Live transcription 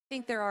I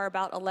think there are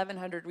about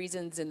 1,100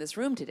 reasons in this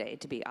room today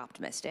to be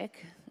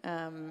optimistic.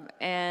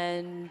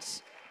 And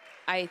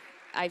I,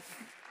 I,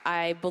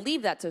 I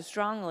believe that so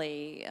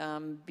strongly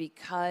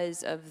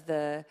because of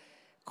the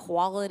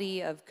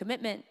quality of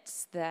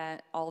commitments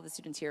that all of the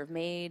students here have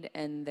made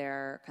and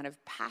their kind of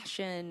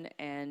passion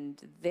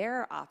and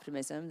their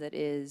optimism that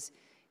is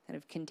kind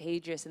of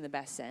contagious in the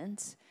best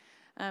sense.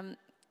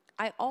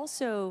 I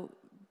also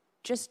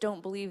just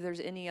don't believe there's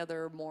any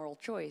other moral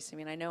choice. I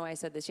mean, I know I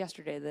said this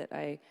yesterday that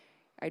I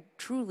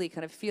truly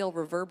kind of feel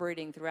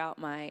reverberating throughout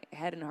my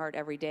head and heart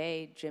every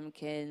day Jim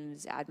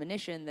Kim's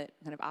admonition that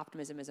kind of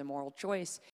optimism is a moral choice.